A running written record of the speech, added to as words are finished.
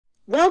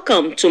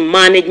Welcome to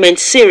Management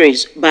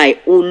Series by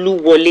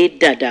Oluwole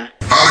Dada.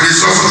 I will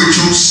discuss with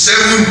you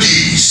 7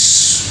 Ds,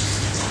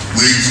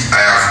 which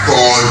I have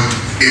called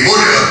a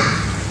model.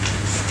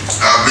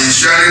 I've been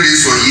sharing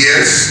this for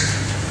years,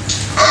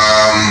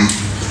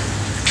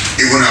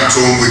 even at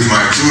home with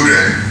my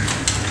children.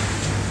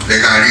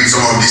 They can read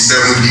some of these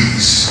 7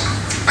 Ds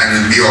and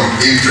it will be of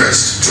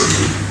interest to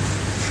you.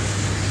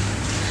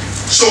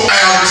 So I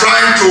am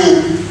trying to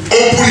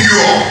open you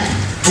up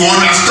to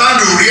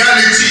understand the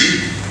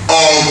reality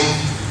of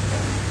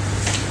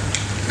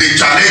the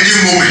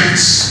challenging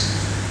moments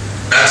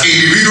that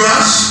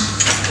individuals,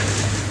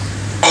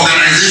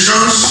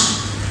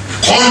 organizations,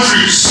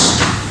 countries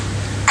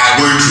are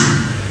going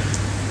through.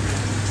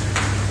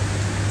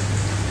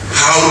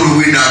 How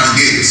do we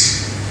navigate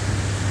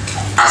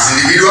as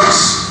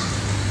individuals,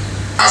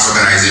 as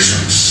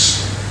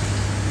organizations?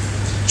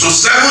 So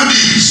 7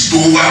 Ds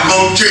to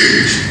overcome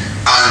change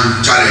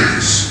and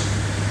challenges.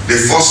 The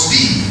first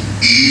D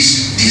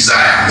is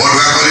desire. What do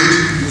I call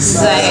it?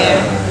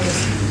 Desire.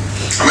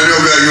 How many of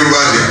you are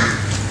Yoruba here?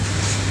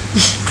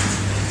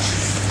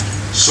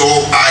 So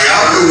I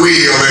have a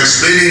way of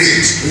explaining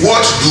it.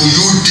 What do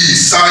you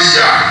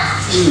desire?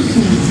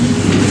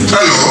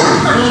 Hello?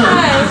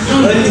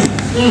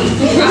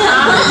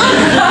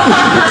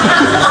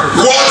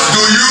 What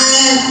do you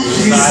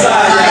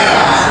desire?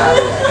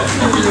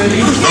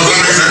 Does that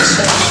make sense?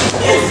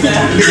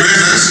 It makes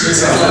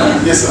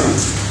sense? Yes, sir.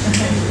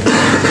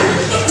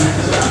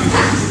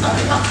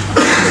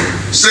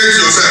 Say to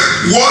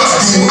yourself, what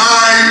do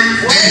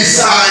I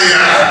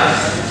desire?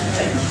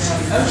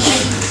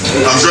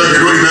 I'm sure if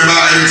you don't remember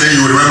anything,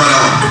 you will remember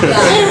now.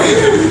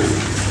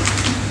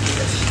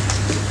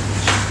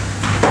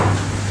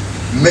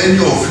 Many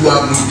of you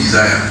have no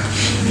desire.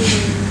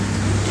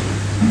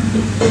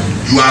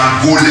 You are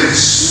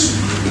goalless.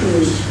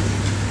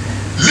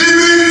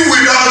 Living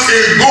without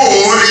a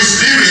goal is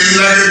living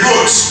like a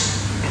goat.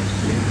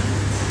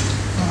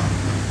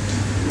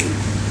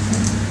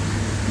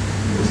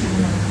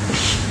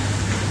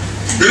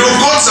 You know,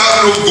 goats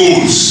have no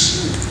goals.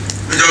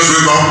 They just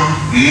wake up,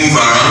 move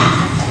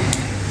around.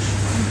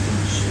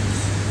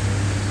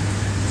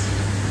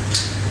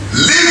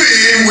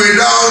 Living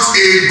without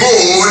a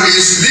goal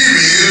is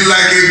living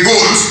like a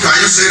goat. Can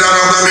you say that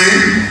after me?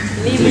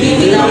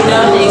 Living without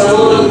a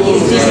goal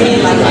is living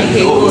like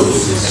a goat.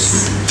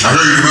 I'm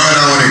sure you remember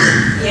that one again.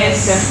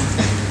 Yes, sir.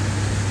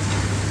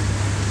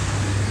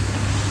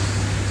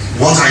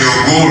 What are your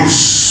goals?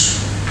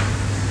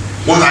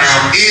 What are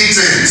your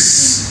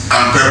intents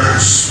and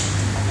purpose?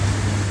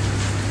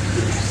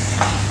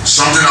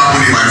 Something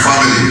happened in my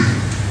family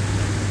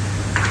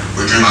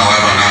between my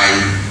wife and I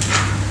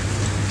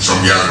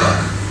some years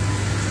back.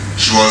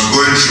 She was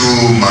going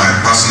through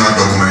my personal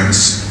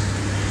documents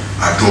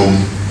at home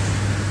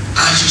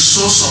and she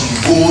saw some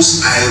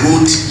goals I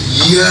wrote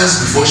years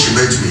before she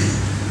met me.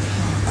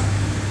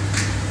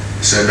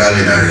 She said,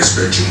 "Darling, I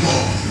respect you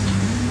more."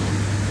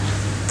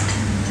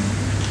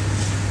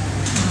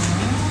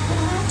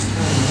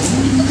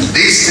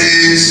 These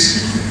things,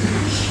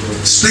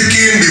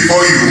 speaking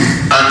before you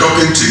and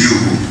talking to you,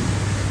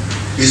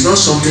 is not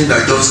something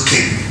that just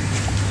came.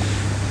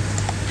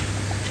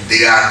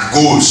 They are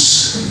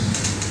goals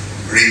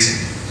written.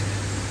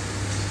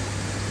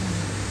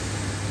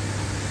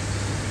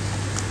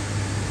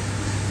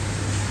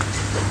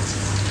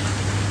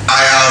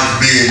 I have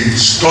been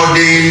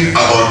studying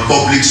about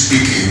public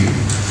speaking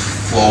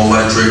for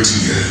over 20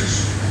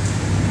 years.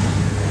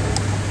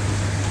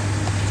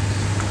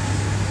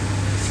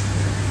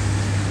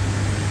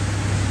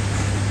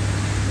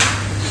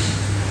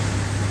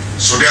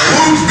 So there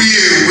won't be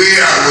a way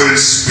I will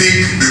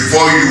speak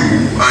before you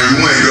and you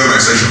won't enjoy my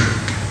session.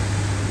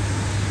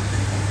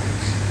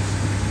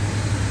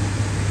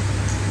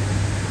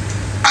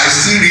 I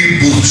still read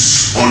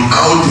books on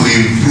how to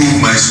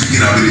improve my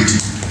speaking ability.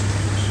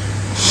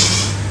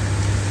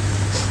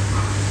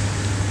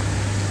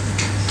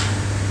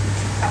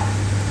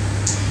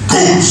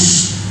 Goals.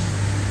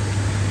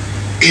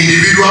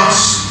 Individuals,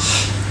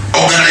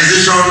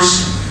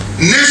 organizations,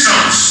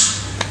 nations.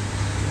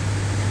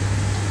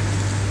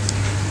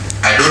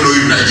 I don't know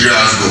if Nigeria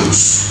has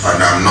goals,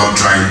 and I'm not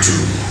trying to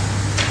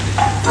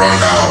run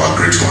down our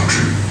great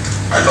country.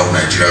 I love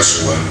Nigeria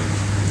so well.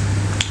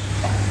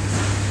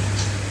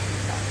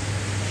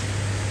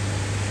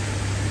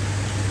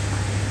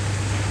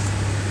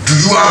 Do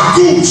you have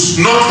goals?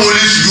 Not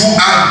only do you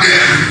have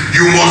them,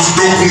 you must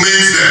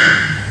document them.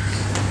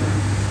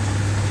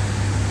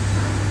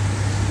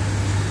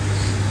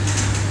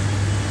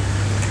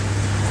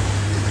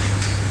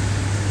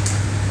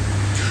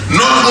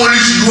 Not only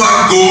should you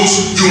have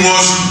goals, you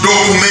must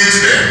document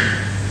them.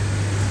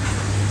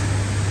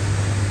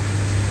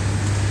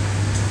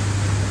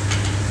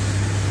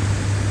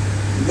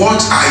 What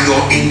are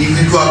your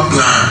individual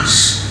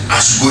plans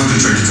as you go into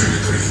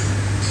 2023?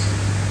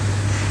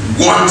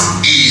 What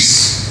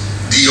is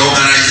the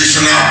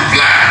organizational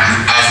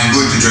plan as you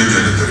go into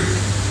 2023?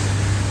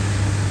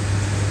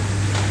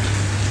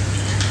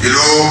 You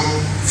know,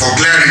 for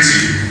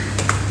clarity,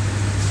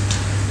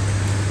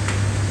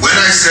 When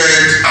I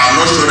said I'm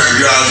not sure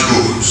Nigeria's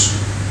goals,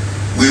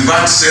 we've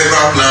had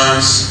several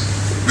plans.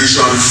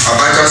 Vision,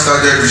 Abacha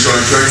started Vision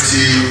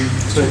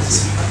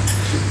 2020.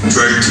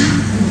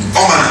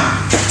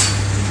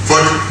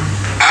 But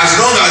as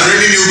long as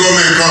any new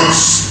government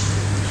comes,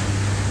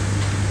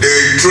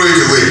 they throw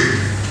it away.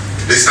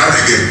 They start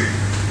again.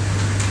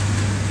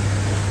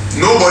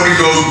 Nobody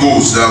does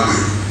goals that way.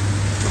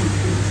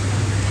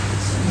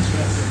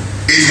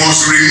 It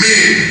must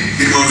remain,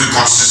 it must be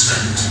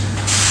consistent.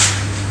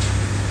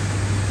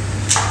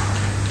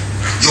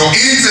 Your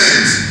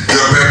intent,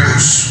 your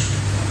purpose.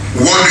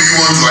 What do you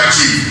want to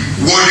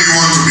achieve? What do you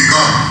want to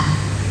become?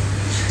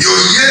 Your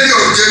yearly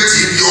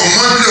objective, your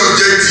monthly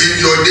objective,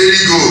 your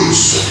daily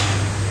goals.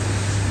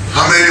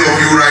 How many of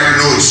you write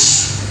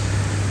notes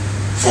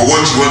for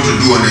what you want to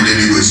do on a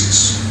daily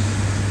basis?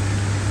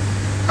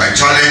 I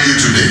challenge you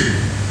today.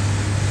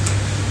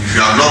 If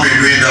you have not been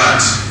doing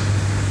that,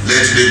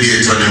 let today be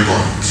a turning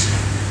point.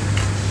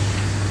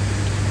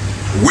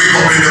 Wake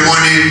up in the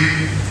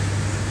morning,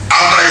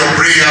 after your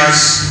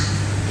prayers,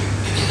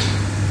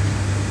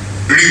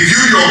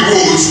 review your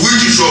goals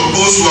which you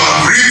supposed to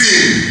have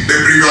written the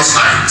previous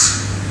night.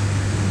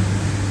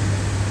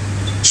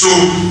 So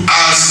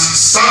as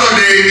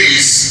Saturday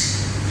is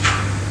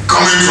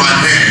coming to an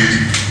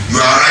end, you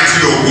are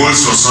writing your goals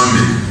for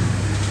Sunday.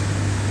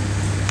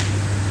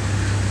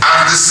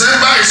 As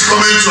December is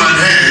coming to an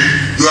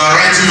end, you are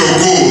writing your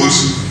goals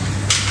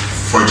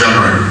for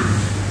January.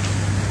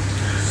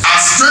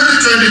 As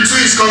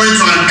 2022 is coming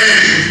to an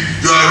end,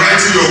 you are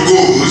writing your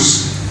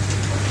goals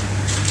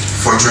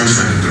for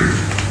 2023.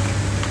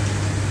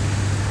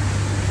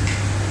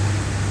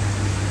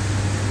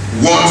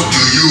 What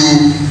do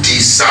you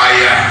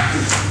desire?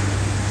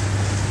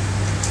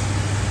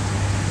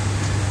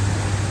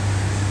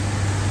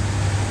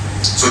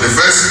 So the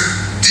first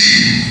D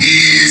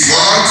is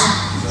what?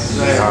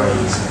 Desire.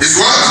 Is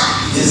what?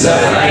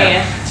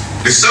 Desire.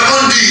 The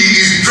second D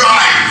is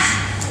drive.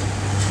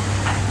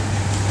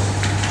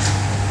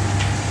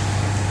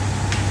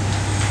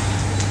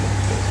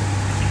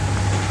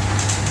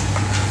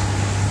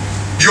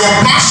 Your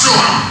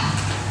passion,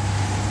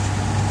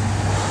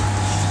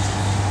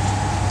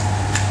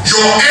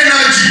 your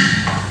energy,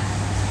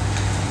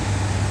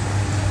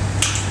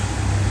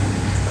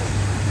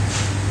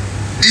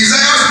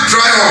 desires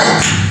dry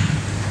up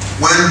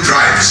when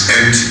drive is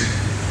empty.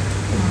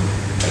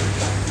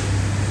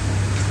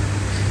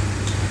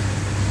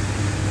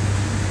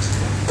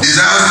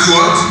 Desires do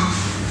what?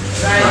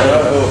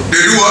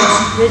 They do what?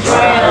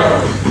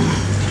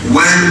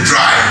 When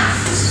drive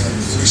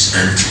is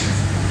empty.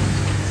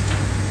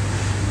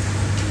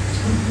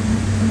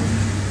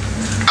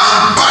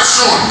 And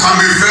passion can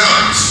be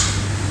felt.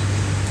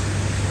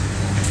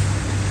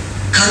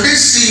 Can they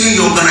see in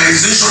your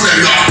organization that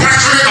you are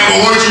passionate about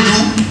what you do?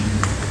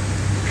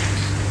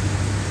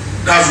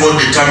 That's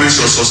what determines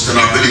your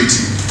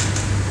sustainability.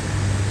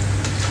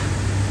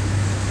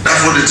 That's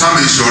what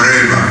determines your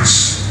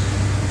relevance.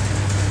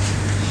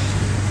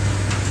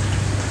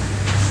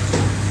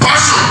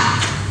 Passion.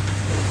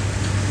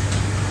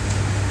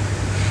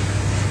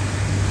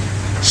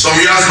 Some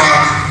years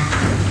back,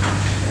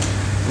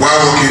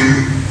 while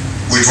working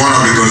with one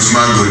of the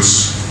consumer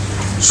goods,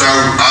 so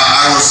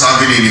I was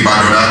serving in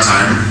Ibadan that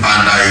time,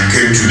 and I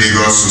came to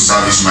Lagos to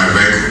service my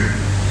vehicle,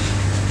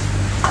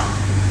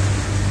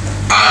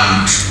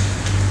 and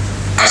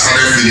I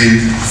started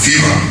feeling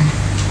fever.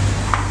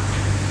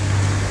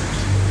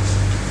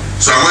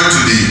 So I went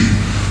to the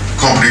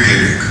company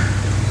clinic.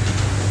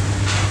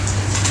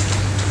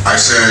 I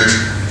said,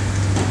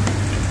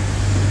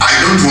 I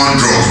don't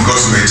want drugs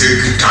because it may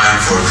take time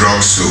for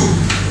drugs to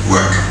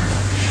work.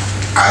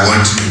 I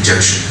want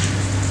injection.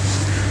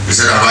 They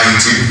said, have I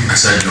eaten? I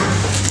said, no.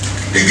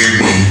 They gave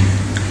me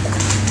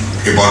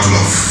a bottle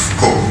of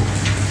Coke.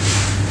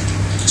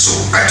 So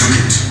I took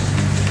it.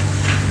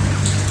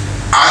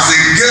 As they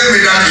gave me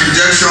that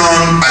injection,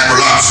 I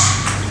collapsed.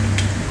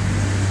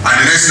 And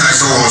the next thing I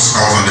saw was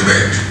I was on the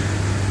bed.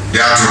 They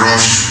had to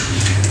rush,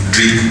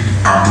 drip,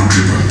 and put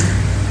drip on me.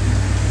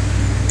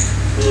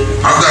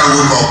 After I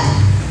woke up,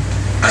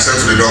 I said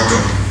to the doctor,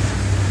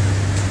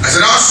 I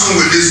said, how soon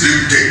will this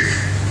drip take?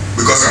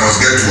 Because I must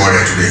get to work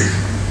today.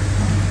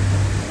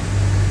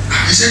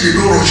 He said, they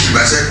don't rush him.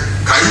 I said,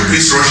 can you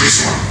please rush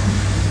this one?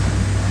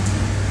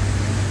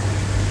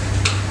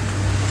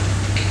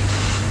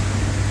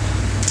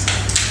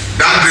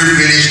 That drip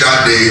finished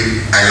that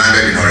day. I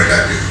landed in Ore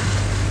that day.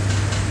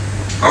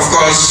 Of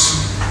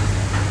course,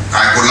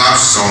 I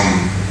collapsed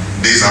some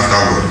days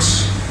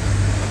afterwards.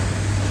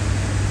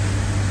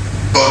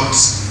 But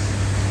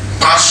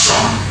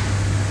passion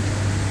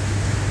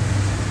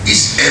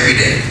is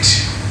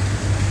evident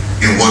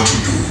in what you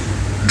do.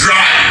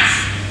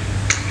 Drive.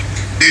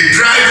 The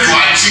drive to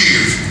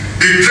achieve.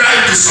 The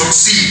drive to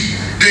succeed.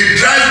 The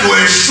drive to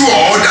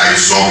ensure that you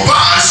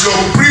surpass your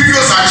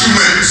previous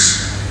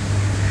achievements.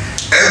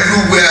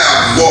 Everywhere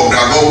I've worked,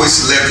 I've always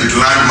left with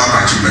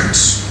landmark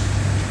achievements.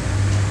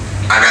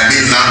 And I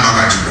mean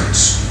landmark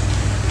achievements.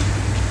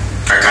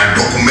 I can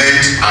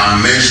document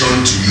and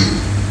mention to you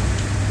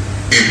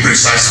in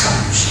precise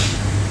forms.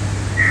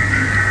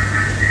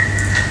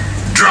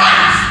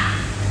 Drive.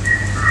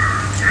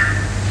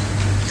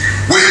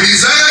 When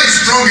desire is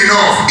strong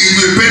enough, it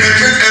will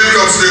penetrate every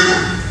obstacle.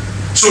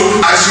 So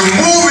as you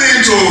move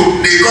into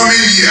the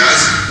coming years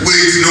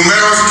with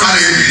numerous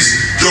challenges,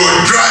 your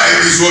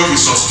drive is what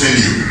will sustain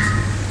you.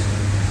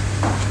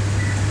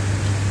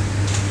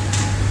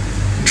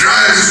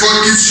 Drive is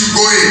what keeps you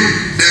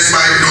going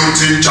despite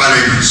daunting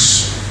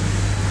challenges.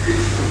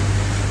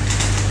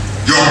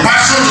 Your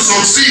passion to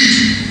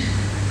succeed,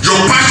 your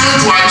passion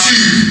to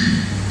achieve.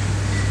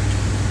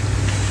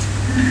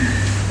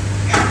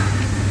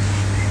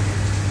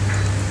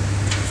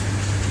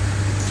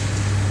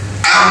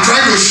 I'm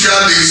trying to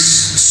share these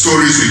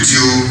stories with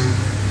you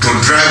to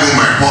drive home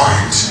my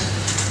point,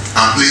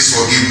 and please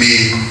forgive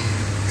me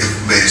if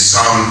they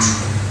sound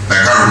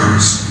like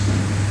arrogance.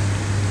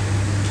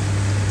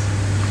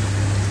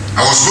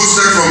 I was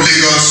posted from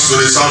Lagos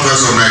to the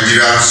southwest of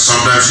Nigeria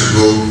sometimes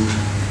ago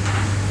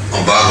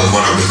on behalf of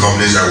one of the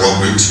companies I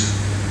work with,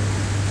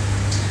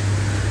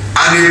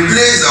 and a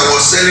place that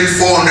was selling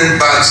 400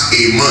 bags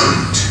a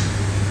month,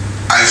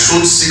 I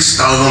sold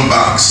 6,000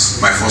 bags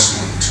my first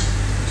month.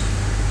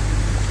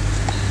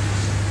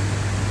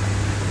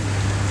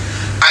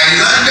 I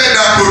landed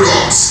that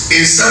product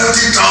in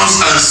 70 towns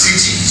and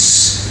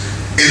cities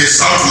in the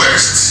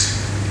southwest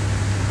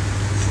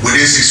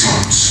within 6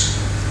 months.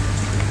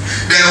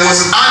 There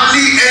was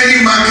hardly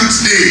any market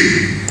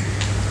day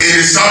in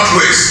the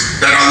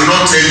southwest that I will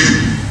not tell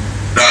you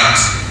that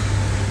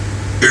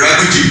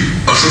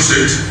Iragbiji, Osun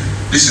State,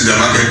 this is the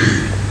market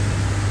day.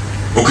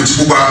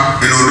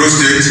 Okitipupa in Ondo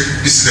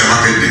State, this is the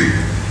market day.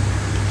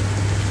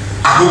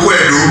 Akoko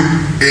Edo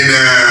in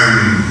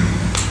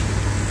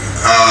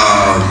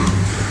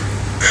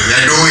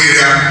Edo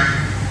area,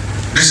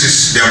 this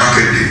is their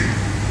market day.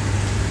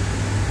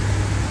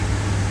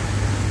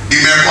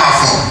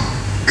 Imekwafo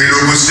in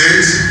Ogun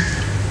State,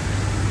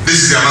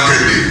 this is their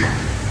market day.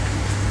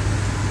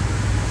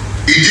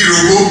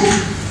 Idirogo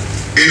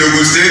in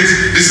Ogun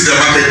State, this is their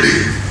market day.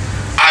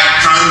 I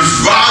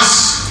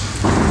transverse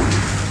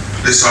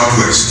the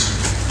southwest.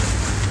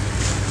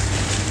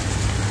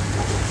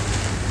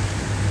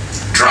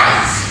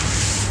 Drive.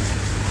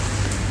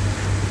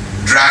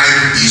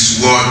 Drive is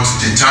what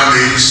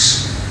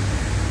determines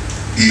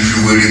if you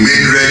will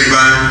remain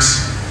relevant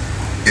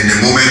in the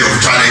moment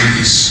of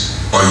challenges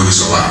or you will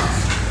survive.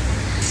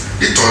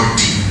 The third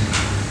D,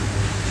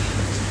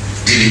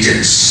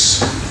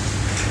 diligence.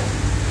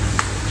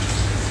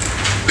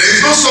 There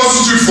is no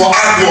substitute for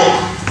hard work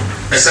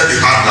except the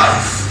hard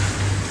life.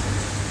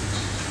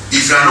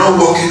 If you are not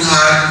working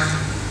hard,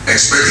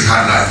 expect a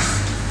hard life.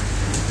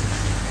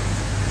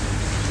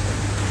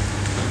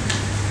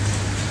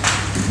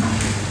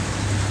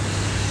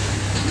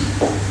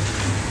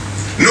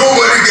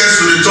 Nobody gets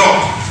to the top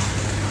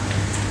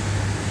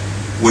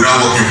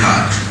without working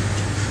hard.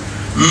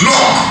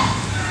 Luck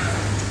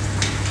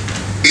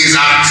is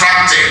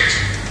attracted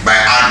by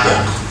hard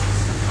work.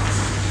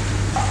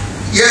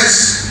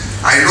 Yes,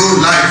 I know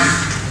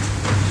life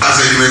has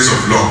elements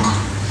of luck,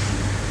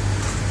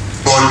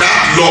 but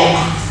that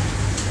luck,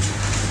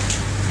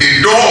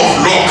 the door of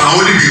luck can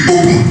only be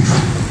opened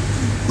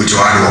with your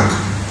hard work.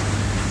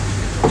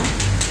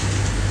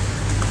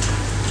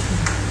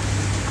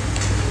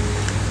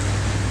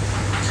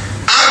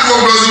 Hard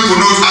work doesn't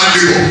connote hard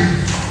labor.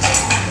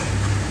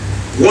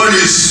 One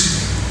is,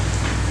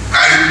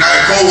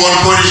 I call one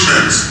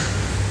punishment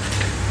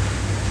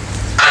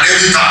and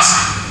every task.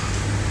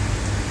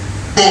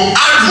 But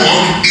hard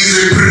work is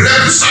a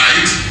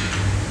prerequisite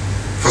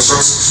for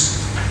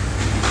success.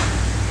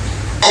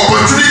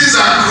 Opportunities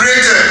are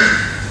created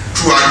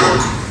through hard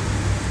work.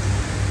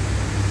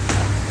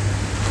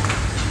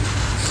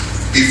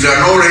 If you are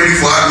not ready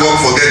for hard work,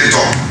 forget it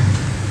all.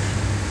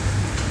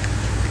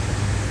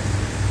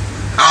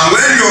 And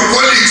when your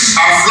colleagues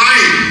are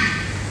flying,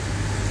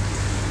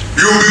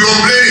 you will be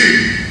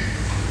complaining.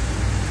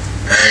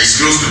 He's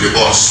close to the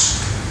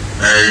boss.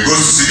 He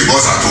goes to see the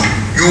boss at home.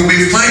 You will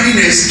be finding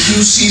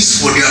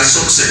excuses for their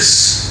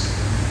success.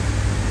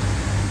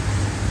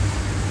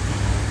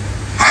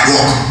 Hard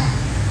work.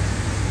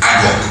 Hard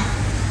work.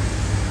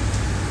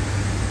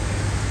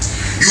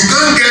 You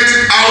can't get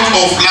out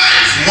of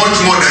life much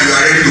more than you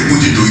are ready to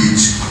put into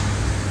it.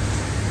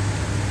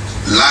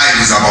 Life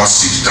is about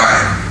seed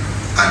time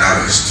and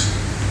harvest.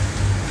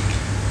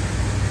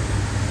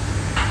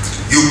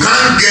 You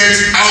can't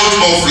get out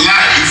of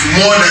life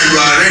more than you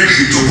are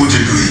ready to put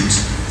into it.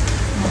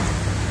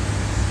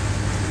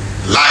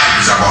 Life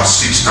is about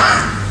seed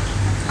time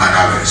and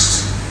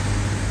harvest.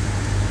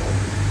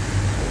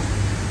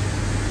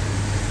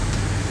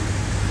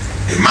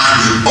 A man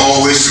will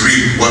always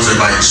reap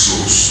whatever he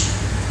sows.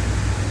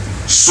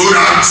 So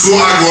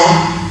hard work,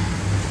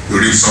 you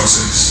reap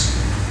success.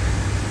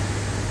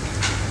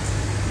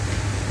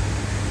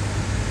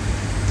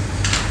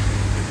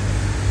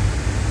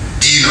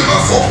 D number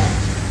 4.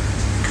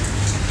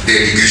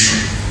 Dedication.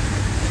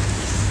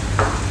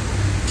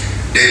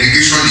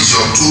 Dedication is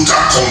your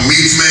total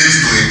commitment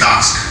to a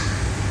task.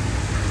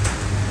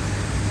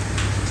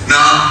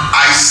 Now,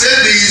 I say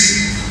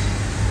this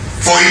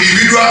for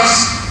individuals,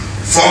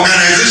 for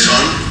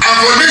organizations, and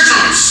for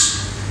nations.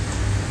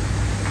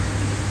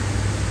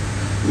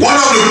 One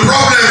of the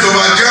problems of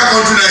our dear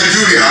country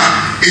Nigeria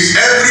is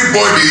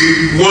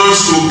everybody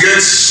wants to get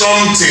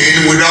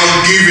something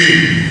without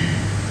giving.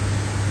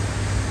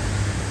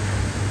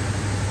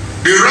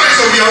 The rise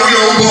of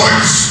Yahoo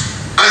boys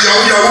and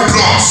Yahoo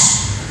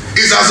plus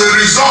is as a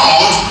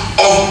result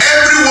of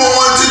everyone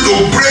wanting to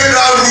break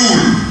that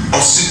rule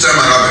of seed time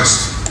and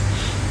harvest.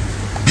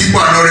 People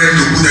are not ready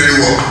to put any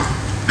work.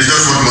 They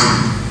just want money.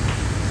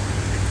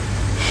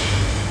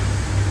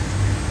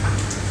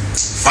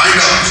 Find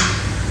out.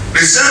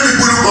 The same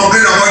people who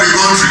complain about the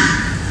country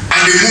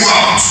and they move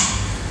out.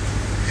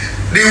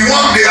 The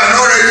work they are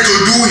not ready to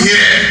do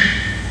here,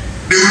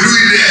 they will do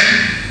it there.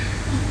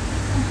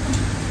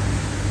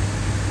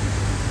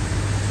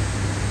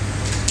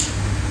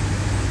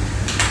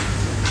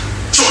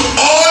 So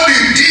all the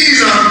things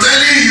I'm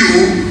telling you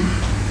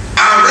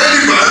are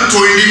relevant to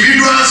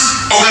individuals,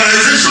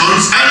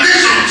 organizations, and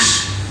nations.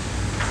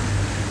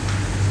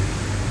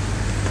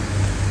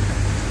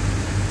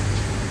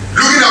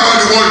 Looking about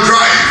the word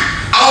drive,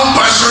 how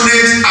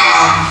passionate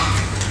are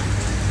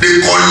the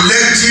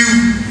collective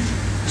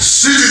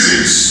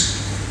citizens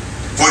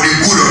for the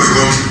good of the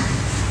country?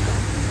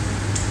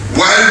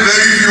 While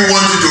very few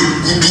wanted to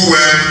do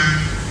well,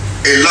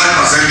 a large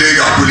percentage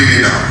are pulling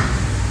it down.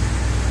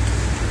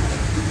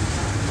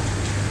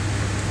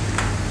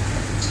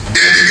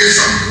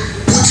 Dedication,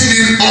 putting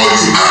in all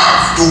you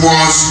have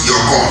towards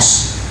your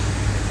cause.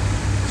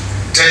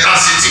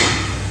 Tenacity,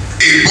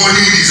 a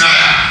burning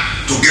desire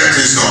to get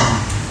things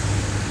done.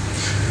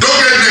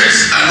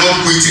 Doggedness and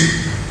not quitting.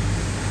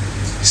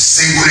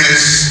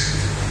 Singleness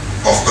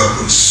of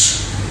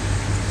purpose.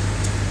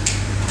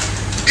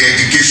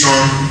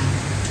 Dedication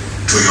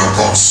to your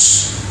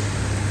cause.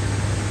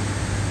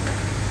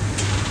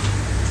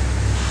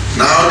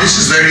 Now this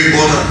is very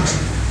important.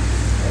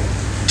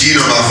 D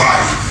number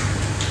 5.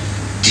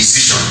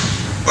 Decision.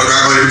 What do I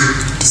call it?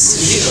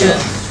 Decision.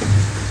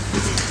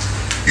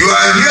 You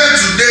are here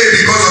today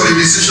because of the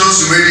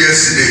decisions you made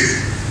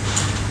yesterday.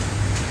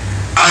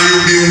 And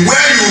you'll be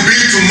where you'll be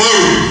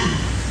tomorrow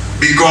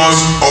because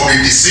of the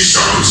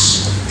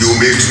decisions you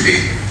make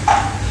today.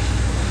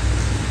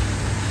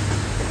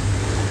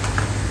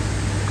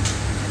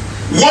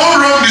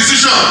 One wrong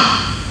decision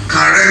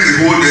can wreck the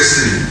whole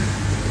destiny.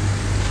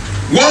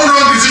 One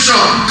wrong decision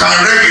can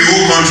wreck the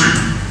whole country.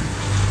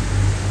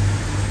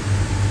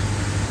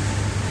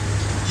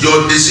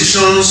 Your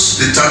decisions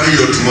determine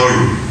your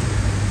tomorrow.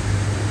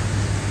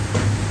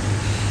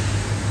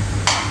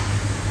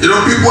 You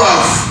know, people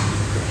have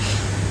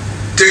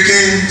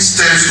taken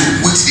steps to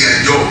quit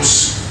their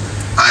jobs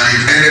and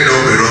it ended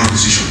up a wrong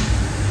decision.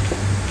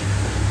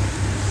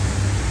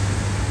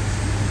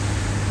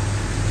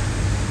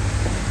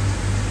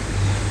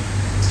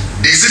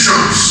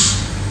 Decisions.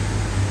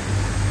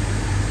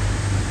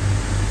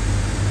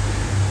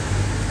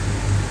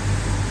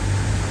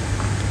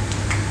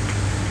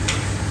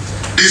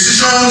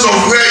 Decisions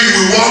of where you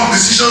will work,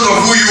 decisions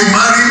of who you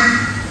marry,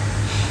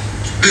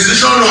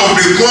 decision of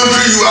the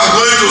country you are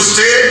going to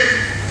stay.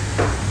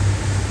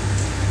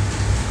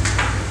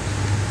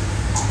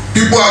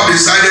 People have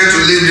decided to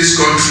leave this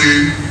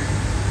country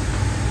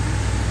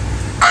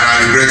and are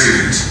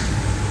regretting it.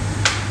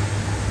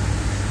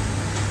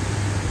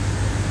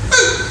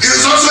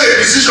 It's also a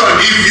decision.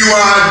 If you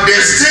are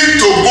destined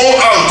to go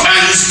out and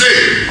you stay,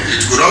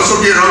 it could also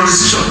be a wrong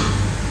decision.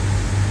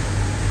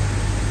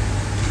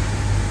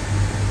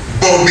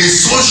 But be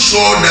so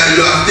sure that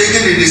you have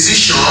taken the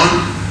decision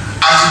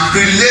as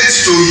it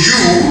relates to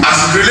you, as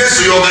it relates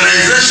to your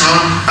organization,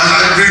 and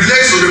as it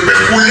relates to the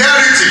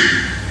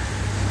peculiarity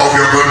of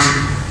your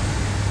country.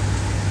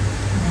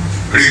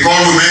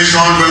 Recall we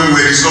mentioned when we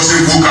were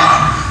discussing VUCA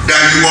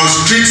that you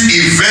must treat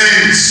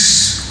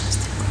events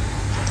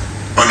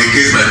on a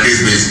case-by-case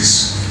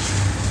basis.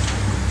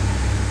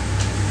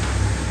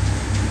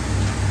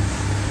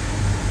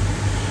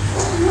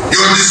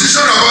 Your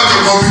decision about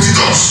your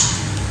competitors,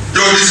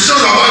 your decisions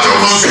about your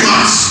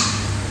consumers,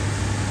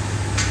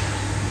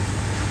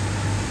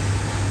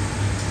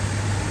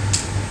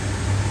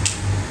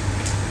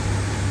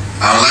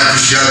 I would like to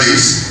share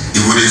this,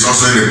 even it's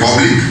also in the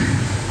public,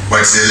 but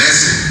it's a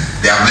lesson.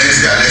 They have learned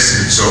their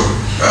lesson, so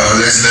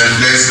let's learn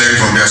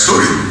from their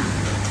story.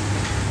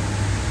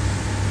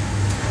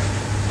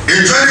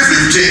 In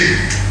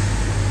 2015,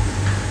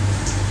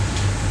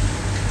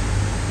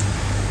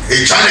 a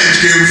challenge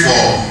came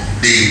for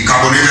the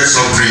carbonated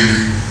soft drink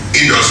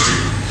industry,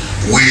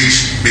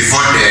 which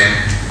before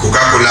then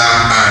Coca-Cola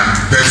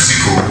and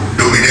PepsiCo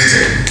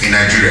dominated in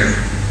Nigeria.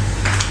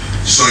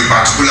 So a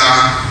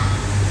particular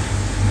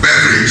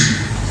beverage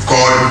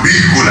called Big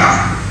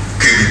Cola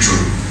came into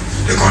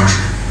the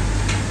country.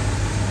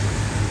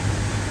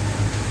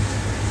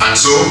 And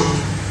so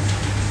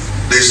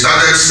they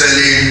started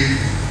selling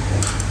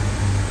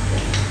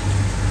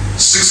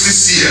 60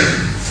 cl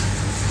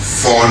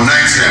for 90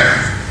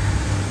 naira,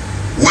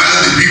 while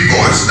the big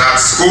boys,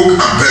 that's Coke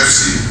and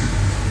Pepsi,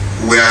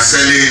 were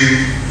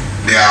selling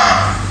their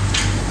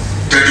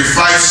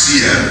 35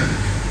 CL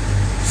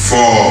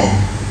for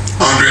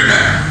 100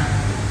 naira.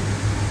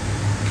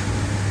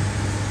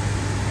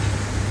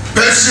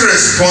 Pepsi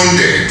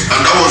responded,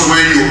 and that was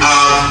when you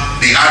have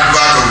the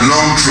advert of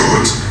Long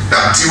Throat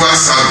that Tiwa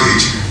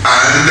Savage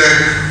and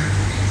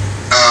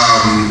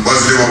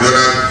what's the name of the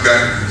other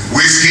guy?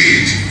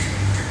 Wizkid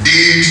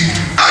did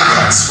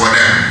adverts for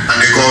them, and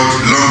they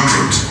called Long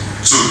Throat.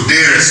 So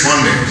they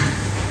responded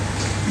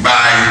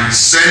by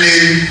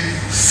selling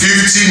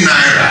 50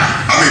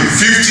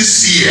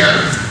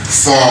 CL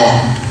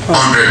for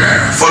 100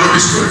 naira. Follow the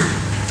story.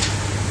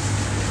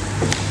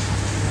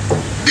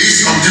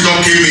 This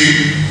competitor came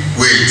in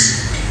with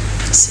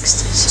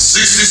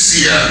 60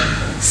 CL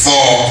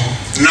for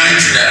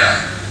 90 naira.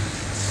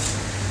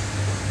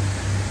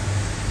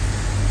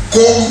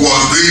 Coke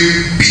was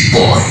doing big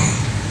boy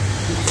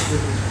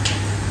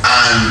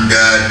and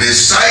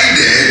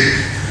decided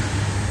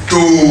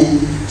to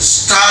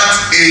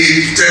start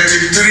a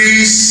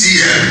 33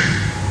 CL,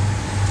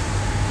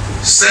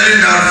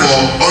 selling that for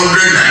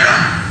 100 naira,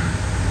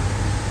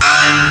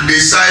 and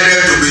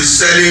decided to be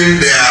selling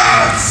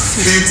their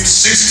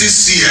 60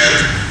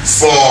 CL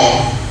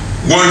for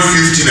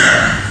 150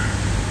 naira.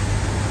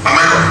 Am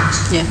I correct?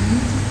 Yeah.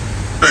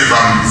 No, if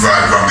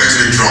I'm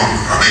getting it wrong,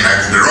 I mean I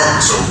could be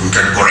wrong, so you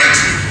can correct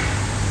me.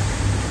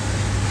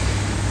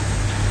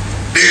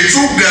 They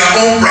took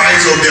their own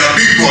price of their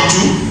big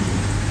bottle,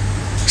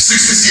 60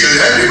 CL.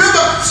 I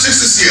remember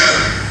 60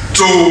 CL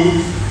to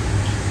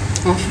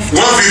 150,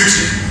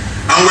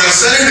 and we're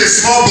selling a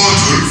small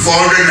bottle for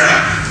 100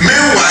 naira.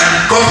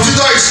 Meanwhile,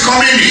 competitor is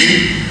coming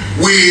in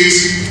with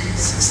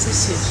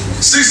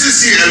 60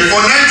 CL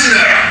for 90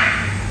 naira.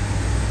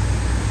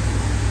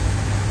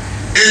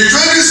 In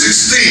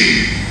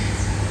 2016,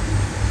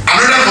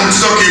 another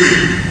competitor came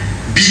in,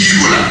 Biggie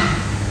Cola.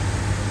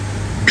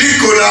 Big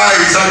Cola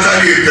is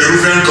actually a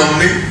Peruvian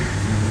company.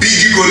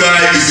 Biggie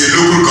Cola is a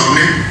local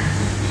company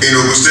in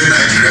Ogun State,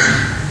 Nigeria.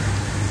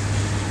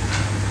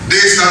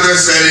 They started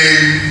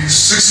selling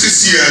 60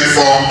 CL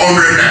for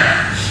 100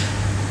 naira.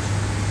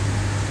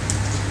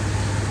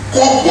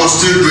 Coke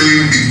was still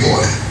doing big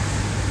boy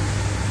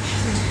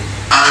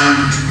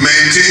and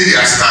maintained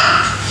their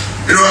stand.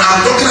 You know, I'm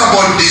talking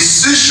about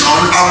decision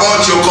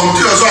about your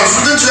competitor. So I'm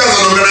speaking to you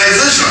as an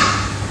organization.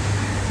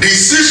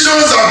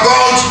 Decisions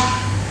about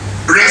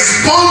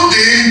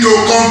responding to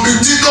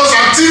competitors'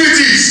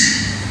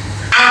 activities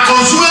and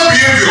consumer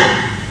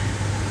behavior.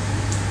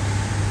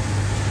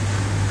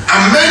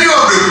 And many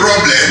of the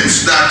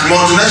problems that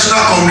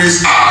multinational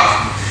companies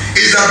have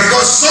is that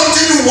because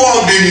something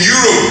worked in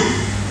Europe,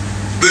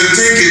 they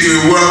think it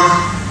will work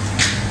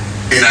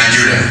in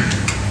Nigeria,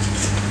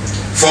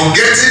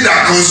 forgetting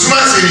that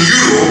consumers in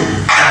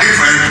Europe are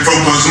different from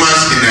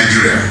consumers in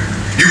Nigeria.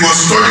 You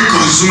must study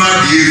consumer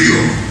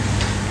behavior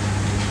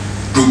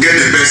to get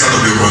the best out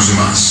of your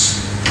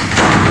consumers.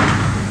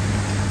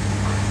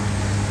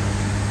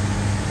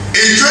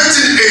 In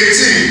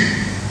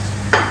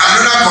 2018,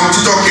 another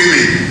competitor came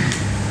in,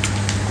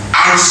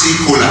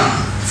 RC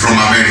Cola from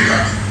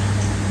America,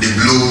 the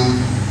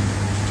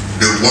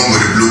one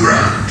with the blue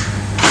brand.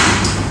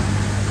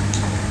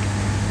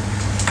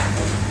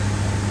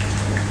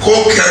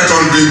 Coke kept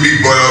on doing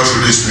big boy all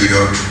through this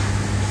period,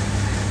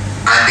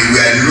 and they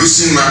were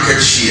losing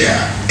market share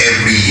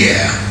every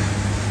year.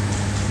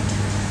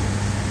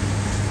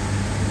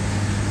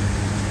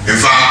 In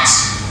fact,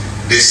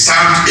 they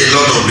sacked a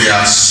lot of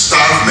their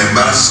staff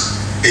members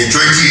in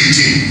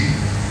 2018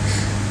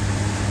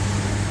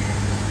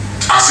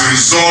 as a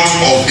result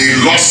of the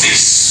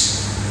losses.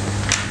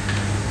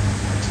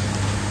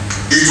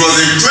 It was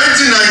in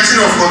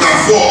 2019 of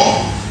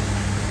Q4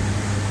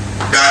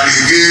 that they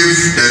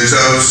gave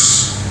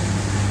themselves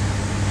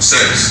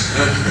sense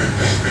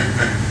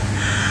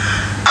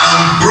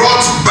and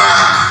brought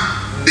back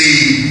the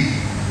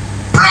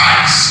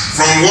price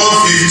from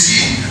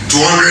 150 to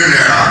 100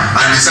 naira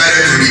and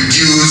decided to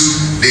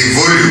reduce the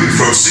volume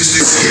from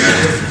 60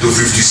 CL to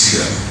 50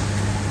 CL.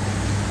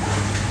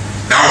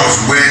 That was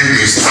when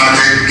they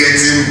started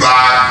getting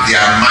back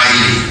their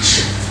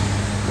mileage.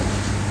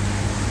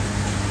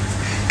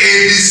 A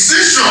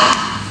decision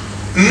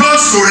not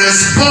to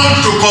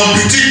respond to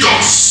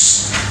competitors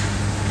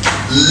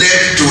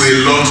led to a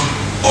lot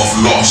of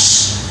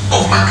loss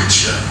of market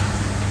share.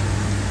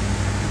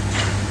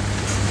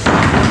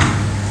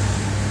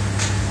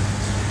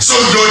 So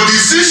your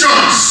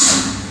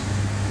decisions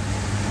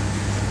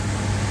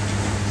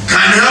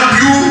can help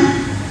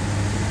you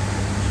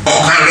or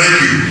can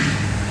wreck you.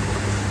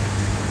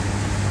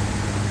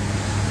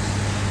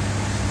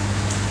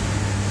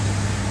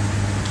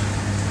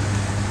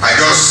 I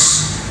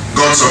just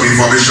got some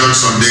information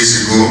some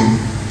days ago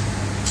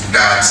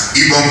that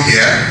Ibom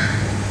here,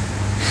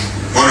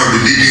 one of the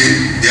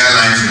leading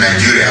airlines in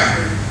Nigeria,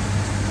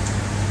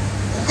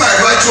 by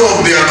virtue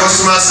of their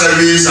customer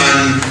service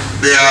and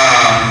their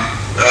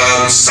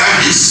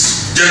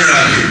service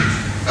generally,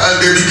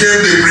 they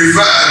became the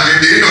preferred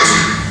in the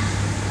industry.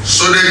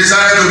 So they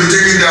decided to be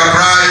taking their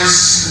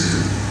price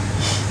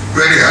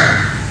very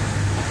high.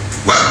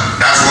 Well,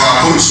 that's what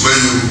happens when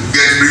you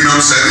get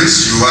premium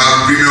service, you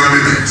have premium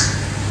payment.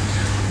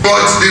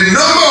 But the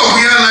number of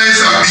airlines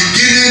are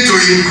beginning to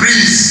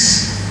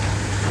increase.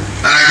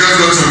 And I just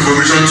got some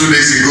information 2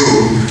 days ago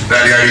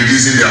that they are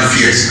reducing their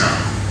fares now.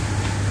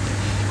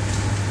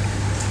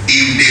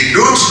 If they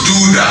don't do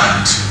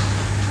that,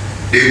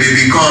 they may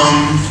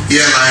become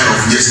airline of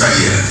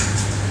yesteryear.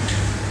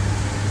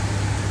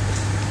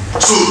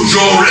 So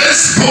your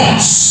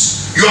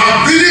response, your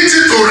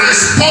ability to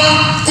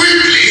respond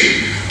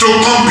quickly to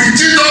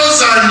competitors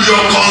and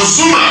your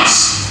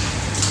consumers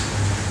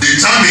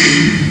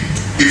determine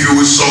if you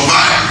will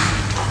survive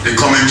the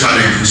coming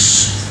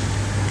challenges.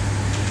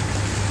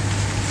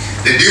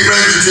 The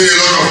difference between a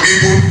lot of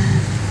people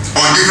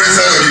on different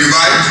sides of the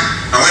divide,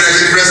 and when I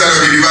say different sides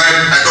of the divide,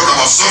 I talk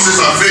about success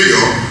and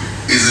failure,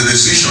 is the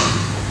decision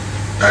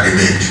that they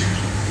made.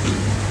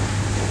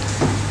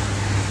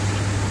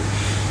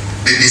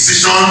 The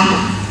decision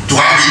to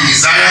have a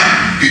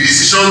desire, the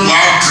decision to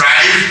have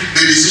drive,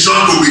 the decision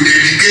to be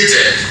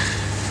dedicated.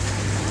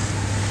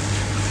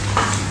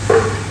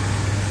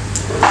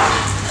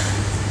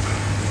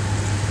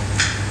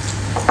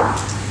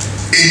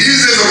 In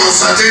these days of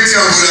uncertainty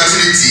and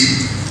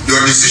volatility,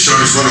 your decision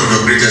is one of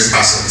your greatest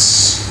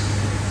assets.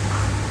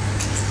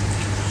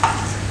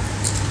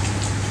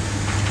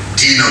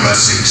 D number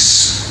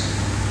 6,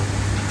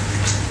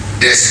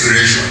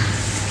 desperation.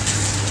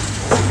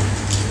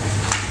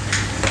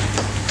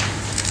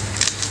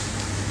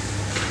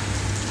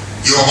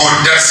 Your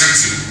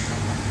audacity,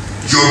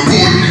 your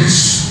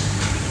boldness,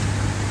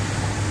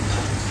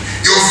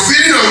 your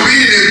feeling of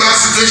being in a bad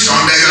situation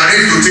that you are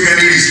ready to take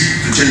any risk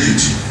to change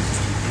it.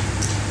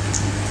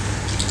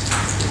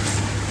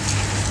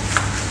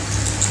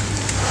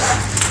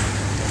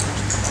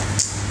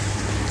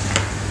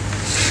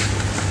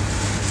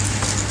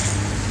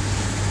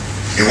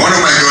 In one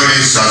of my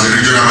journeys as a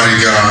regional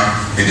manager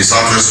in the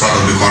southwest part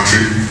of the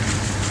country,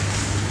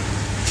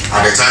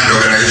 at the time the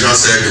organization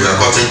said they were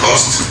cutting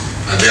costs,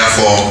 and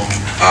therefore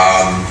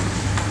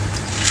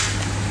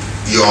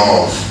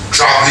your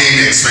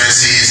traveling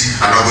expenses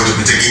are not going to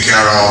be taken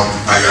care of,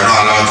 and you are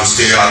not allowed to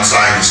stay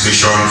outside the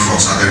station for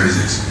certain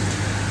reasons.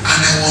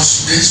 And I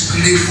was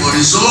desperate for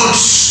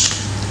results.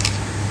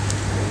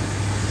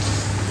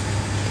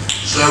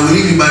 So I will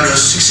leave Ibadan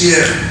 6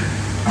 a.m.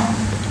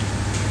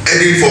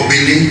 heading for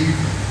Benin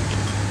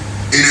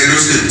in Edo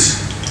State.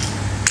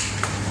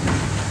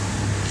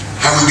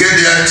 I will get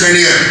there at 10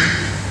 a.m.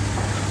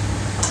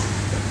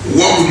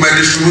 work with my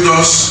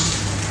distributors,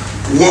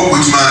 work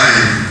with my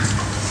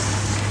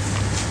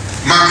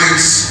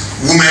markets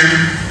women,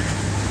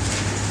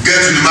 get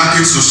to the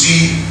markets to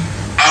see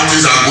how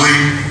things are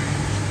going,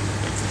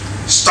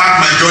 start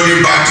my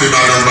journey back to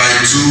Ibadan by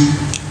 2,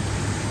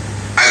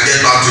 I get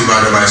back to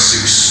Ibadan by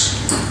 6.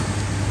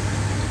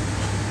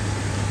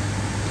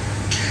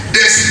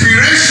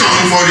 Desperation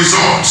for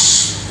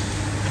results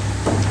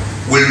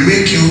will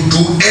make you do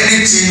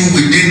anything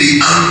within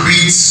the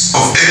ambit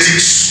of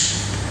ethics.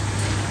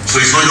 So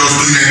it's not just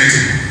doing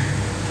anything.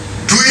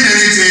 Doing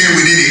anything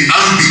within the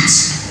ambit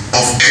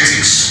of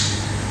ethics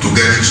to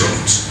get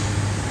results.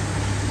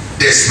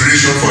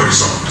 Desperation for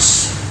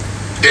results.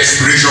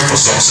 Desperation for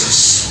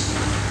success.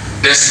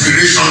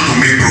 Desperation to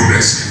make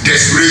progress.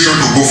 Desperation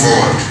to go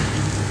forward.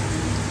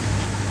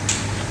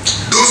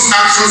 Those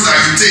actions that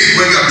you take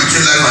when you are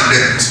between life and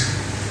death.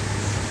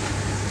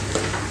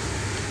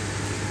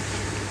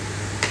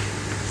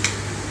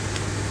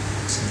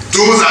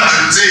 Those are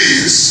the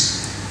things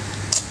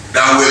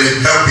that will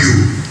help you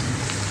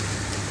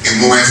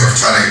in moments of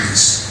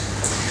challenges.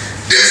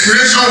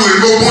 Desperation will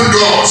open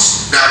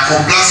doors that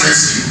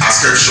complacency has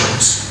kept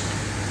shut.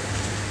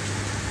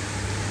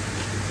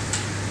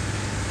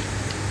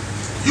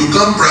 You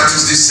can't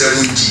practice this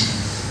 7G,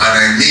 and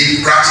I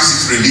mean practice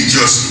it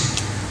religiously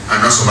and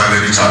not survive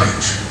any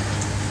challenge.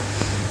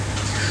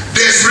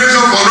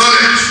 Desperation for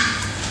knowledge.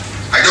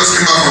 I just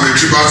came back from a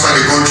trip outside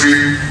the country,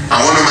 and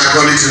one of my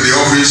colleagues in the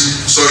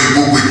office saw a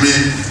book with me.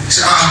 He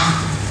said,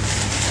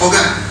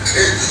 okay,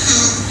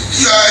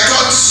 I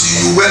thought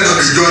you went on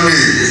a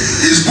journey.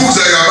 It's books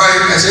that you are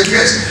buying. I said,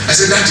 yes. I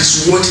said, that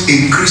is what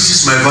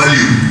increases my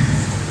value.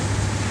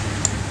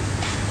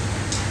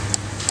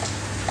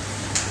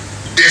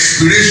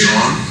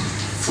 Desperation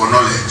for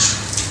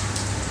knowledge.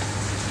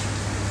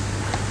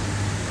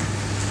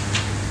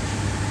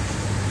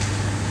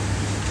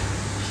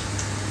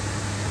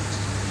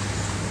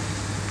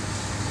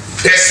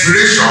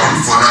 Desperation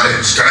for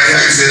knowledge. Can I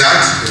hear you say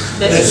that?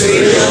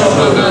 Desperation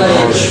for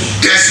knowledge.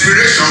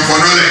 Desperation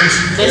for knowledge.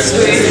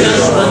 Desperation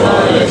for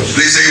knowledge.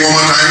 Please say it one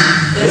more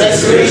time.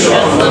 Desperation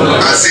for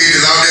knowledge. And say it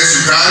as loud as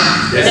you can.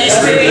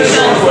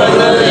 Desperation for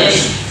knowledge.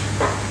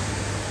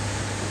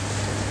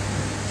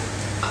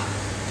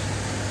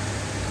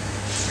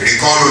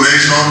 Recall we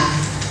mentioned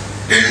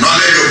the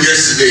knowledge of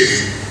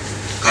yesterday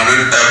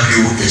cannot help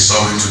you in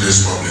solving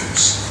today's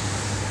problems.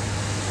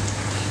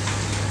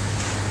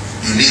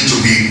 You need to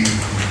be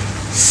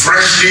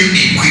freshly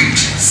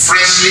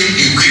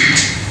equipped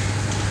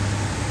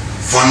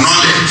for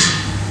knowledge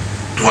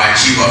to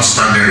achieve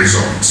outstanding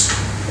results.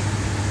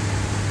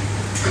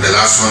 And the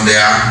last one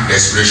there,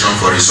 desperation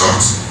for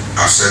results.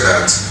 I've said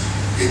that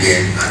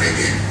again and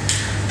again.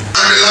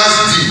 And the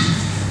last D,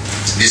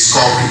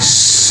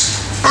 discoveries.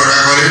 What do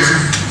I call it?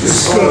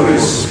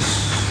 Discoveries.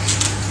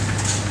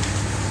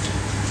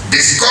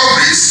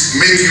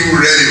 Discoveries make you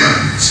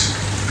relevant.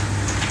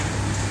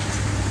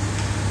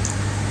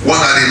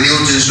 What are the new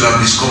things you have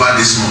discovered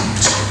this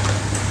month?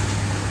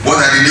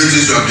 What are the new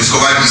things you have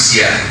discovered this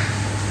year?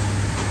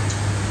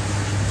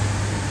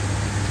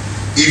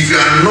 If you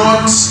are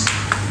not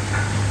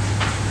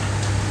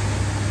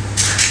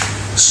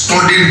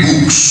studying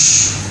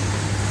books,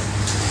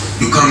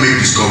 you can't make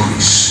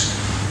discoveries.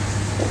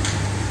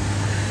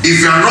 If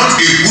you are not a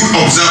good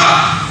observer,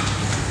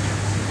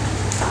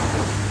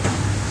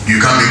 you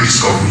can't make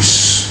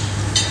discoveries.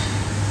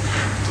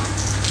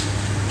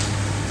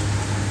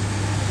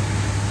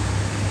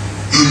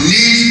 You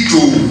need to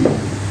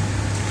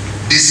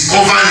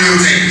discover new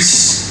things.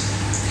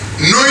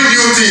 Knowing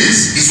new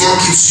things is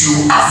what keeps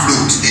you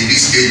afloat in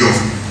this age of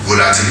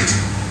volatility.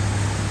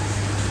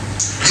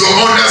 Your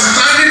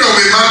understanding of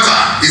a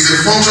matter is a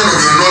function of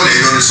your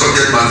knowledge on the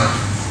subject matter.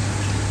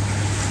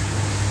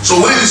 So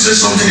when you say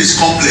something is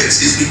complex,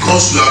 it's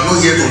because you have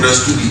not yet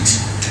understood it.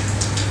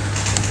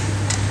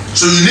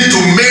 So you need to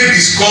make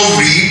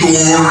discovery to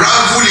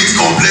unravel its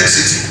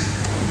complexity,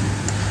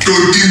 to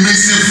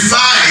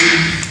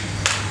demystify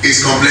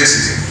its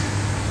complexity.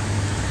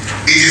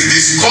 It is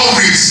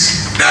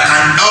discoveries that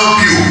can help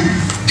you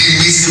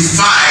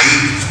demystify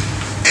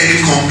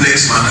any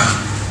complex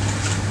matter.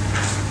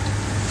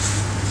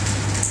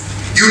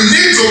 You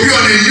need to be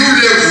on a new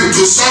level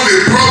to solve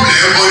a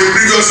problem on the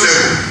previous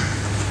level.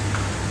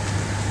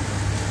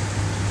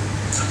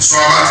 So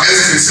Albert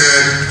Einstein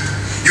said,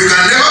 you can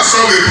never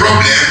solve a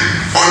problem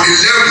on the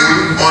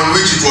level on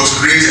which it was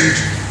created.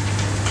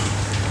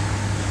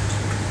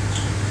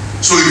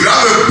 So if you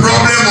have a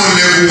problem on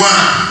level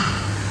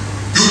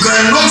 1, you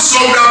cannot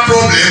solve that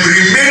problem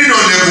remaining on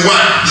level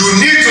 1.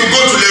 You need to go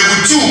to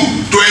level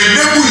 2 to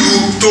enable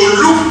you to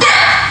look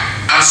back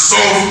and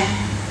solve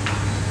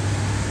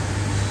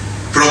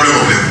problem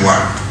of level 1.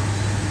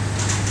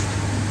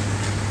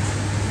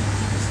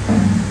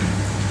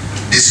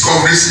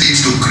 Discoveries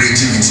lead to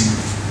creativity.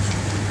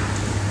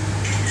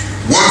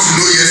 What you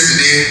know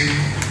yesterday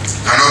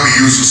cannot be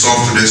used to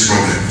solve today's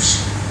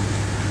problems.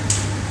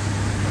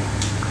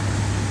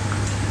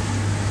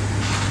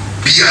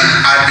 Be an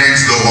ardent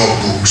lover of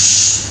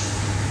books.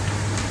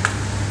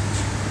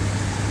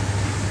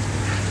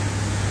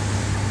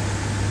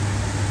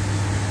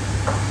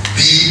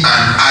 Be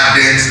an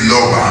ardent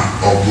lover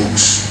of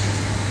books.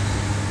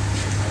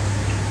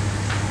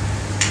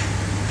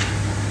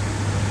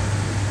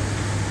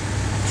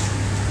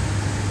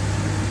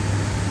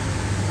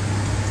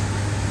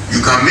 You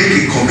can make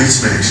a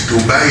commitment to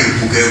buy a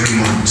book every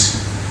month.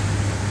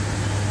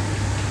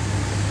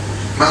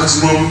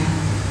 Maximum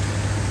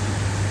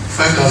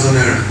 5,000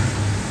 naira.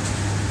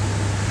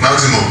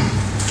 Maximum.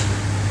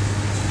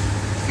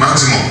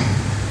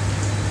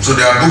 So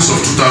there are books of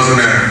 2,000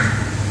 naira.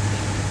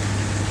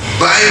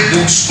 Buy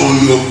books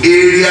on your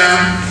area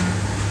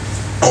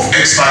of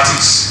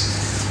expertise.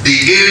 The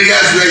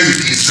areas where you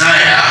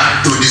desire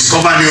to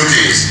discover new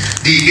things.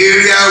 The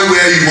area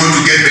where you want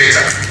to get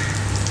better.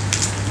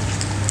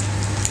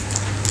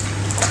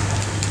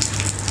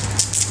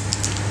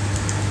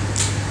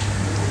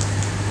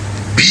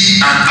 Be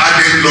an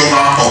ardent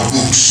lover of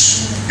books.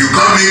 You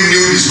can't make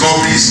new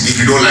discoveries if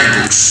you don't like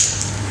books.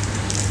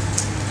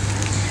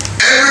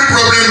 Every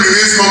problem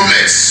remains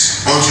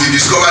complex until you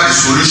discover the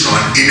solution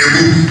in a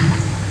book.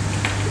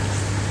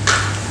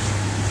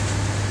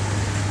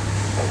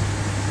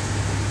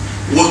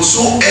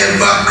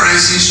 Whatsoever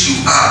crisis you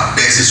have,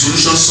 there is a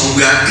solution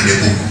somewhere in a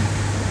book.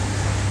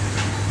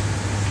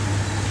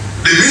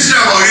 The mystery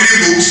about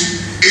reading books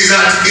is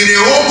that in a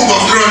whole book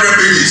of 300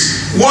 pages,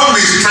 one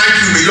may strike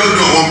you, may just be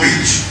on one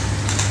page.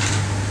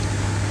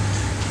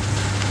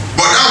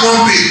 But that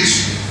one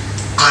page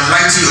can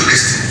lighten your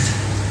destiny.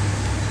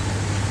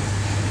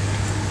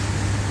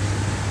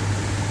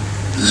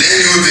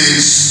 Learn new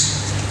things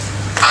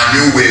and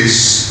new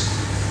ways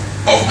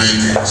of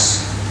doing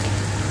things.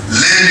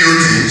 Learn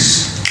new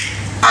things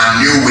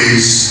and new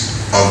ways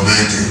of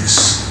doing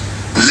things.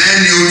 Learn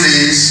new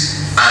things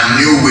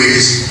and new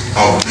ways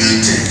of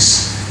doing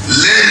things.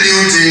 Learn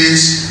new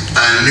things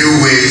and new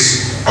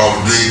ways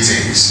of doing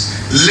things.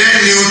 Learn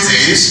new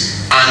things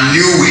and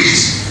new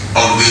ways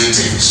of doing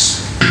things.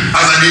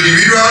 As an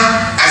individual,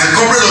 as a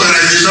corporate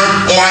organization,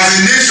 or as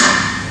a nation,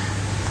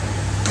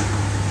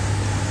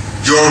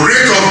 your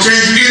rate of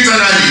change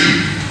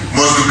internally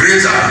must be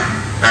greater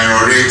than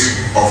your rate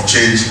of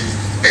change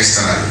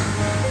externally.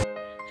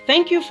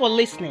 Thank you for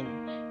listening.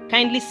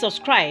 Kindly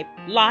subscribe,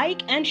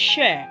 like, and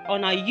share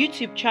on our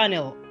YouTube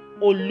channel,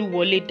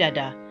 Oluwole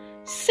Dada.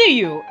 See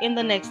you in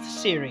the next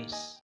series.